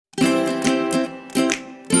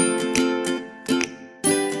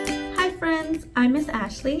I'm Miss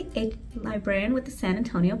Ashley, a librarian with the San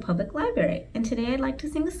Antonio Public Library, and today I'd like to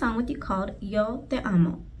sing a song with you called Yo Te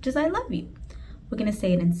Amo, which is I love you. We're going to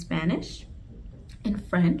say it in Spanish, in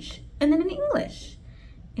French, and then in English.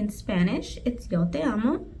 In Spanish, it's Yo Te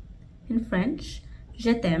Amo. In French,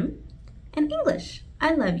 Je t'aime. In English,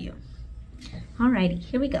 I love you. Alrighty,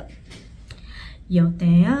 here we go. Yo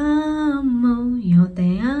te amo, yo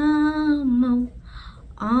te amo.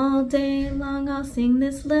 All day long I'll sing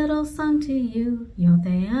this little song to you. Yo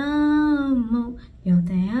te amo, yo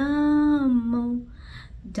te amo.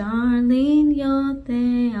 Darling, yo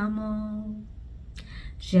te amo.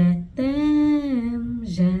 Je t'aime,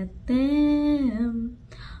 je t'aime.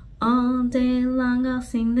 All day long I'll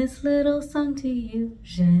sing this little song to you.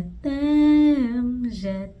 Je t'aime,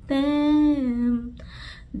 je t'aime.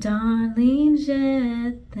 Darling,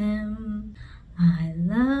 je t'aime. I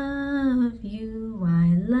love you,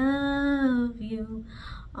 I love you.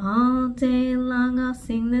 All day long I'll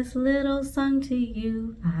sing this little song to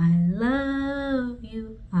you. I love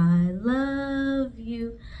you, I love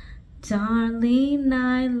you. Darling,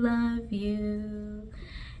 I love you.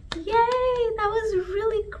 Yay, that was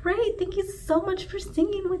really great. Thank you so much for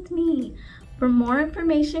singing with me. For more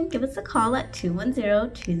information, give us a call at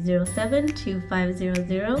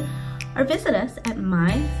 210-207-2500 or visit us at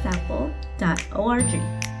mysapl.org.